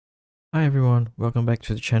Hi everyone, welcome back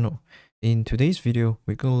to the channel. In today's video,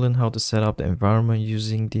 we're going to learn how to set up the environment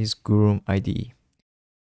using this goormIDE.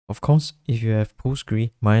 Of course, if you have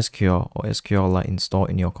Postgre, MySQL or SQLite installed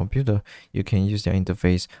in your computer, you can use their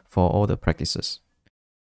interface for all the practices.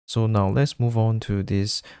 So now let's move on to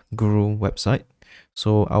this Guru website.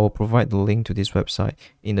 So I will provide the link to this website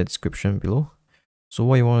in the description below. So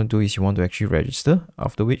what you want to do is you want to actually register,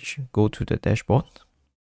 after which go to the dashboard.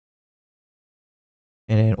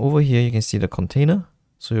 And then over here, you can see the container.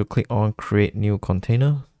 So you click on create new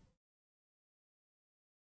container.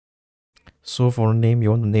 So for the name, you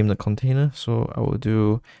want to name the container. So I will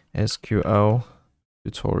do SQL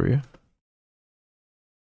tutorial.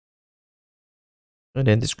 And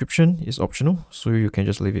then description is optional, so you can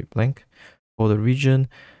just leave it blank. For the region,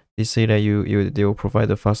 they say that they will provide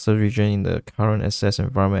the fastest region in the current access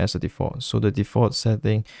environment as a default. So the default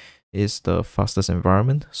setting is the fastest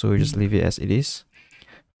environment, so you just leave it as it is.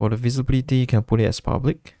 For the visibility, you can put it as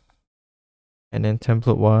public. And then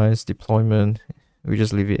template wise, deployment, we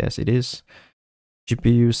just leave it as it is.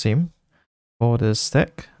 GPU, same. For the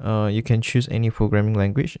stack, you can choose any programming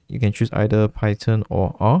language. You can choose either Python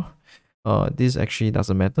or R. This actually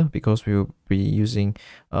doesn't matter because we will be using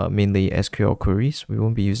mainly SQL queries. We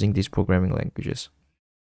won't be using these programming languages.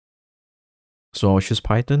 So I'll choose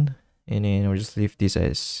Python and then I'll just leave this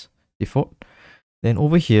as default. Then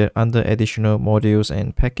over here under additional modules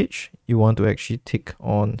and package, you want to actually tick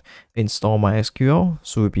on install MySQL.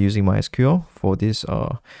 So we'll be using MySQL for this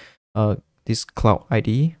this cloud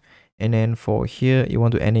IDE. And then for here, you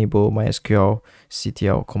want to enable MySQL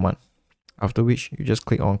CTL command. After which you just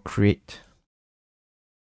click on create.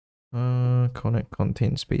 Connect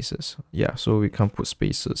contain spaces. Yeah, so we can't put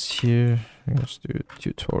spaces here. Let's do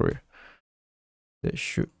tutorial. That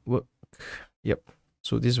should work. Yep.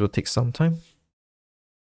 So this will take some time.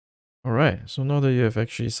 Alright, so now that you have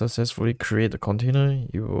actually successfully created the container,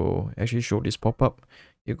 you will actually show this pop-up.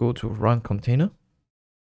 You go to run container.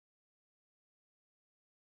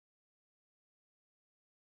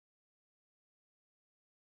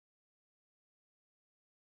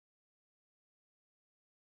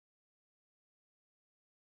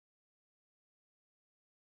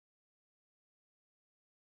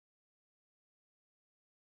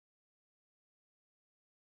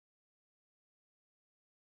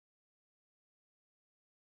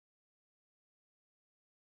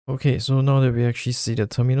 Okay, so now that we actually see the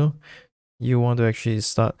terminal, you want to actually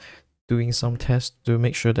start doing some tests to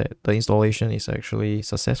make sure that the installation is actually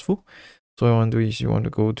successful. So what you want to do is you want to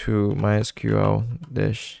go to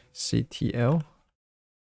MySQL-CTL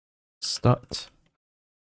start.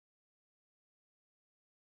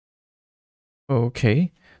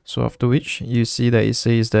 Okay, so after which you see that it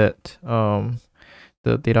says that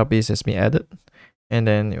the database has been added. And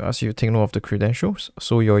then it asks you to take note of the credentials.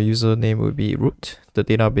 So your username will be root. The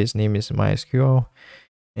database name is MySQL.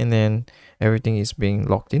 And then everything is being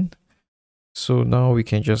logged in. So now we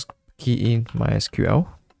can just key in MySQL.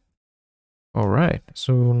 Alright,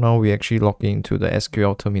 so now we actually log into the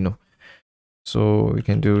SQL terminal. So we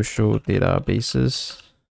can do show databases.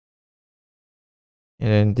 And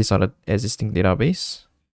then these are the existing database.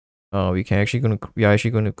 We are actually going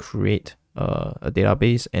to create a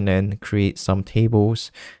database and then create some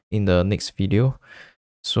tables in the next video.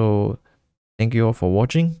 So thank you all for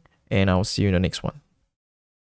watching and I'll see you in the next one.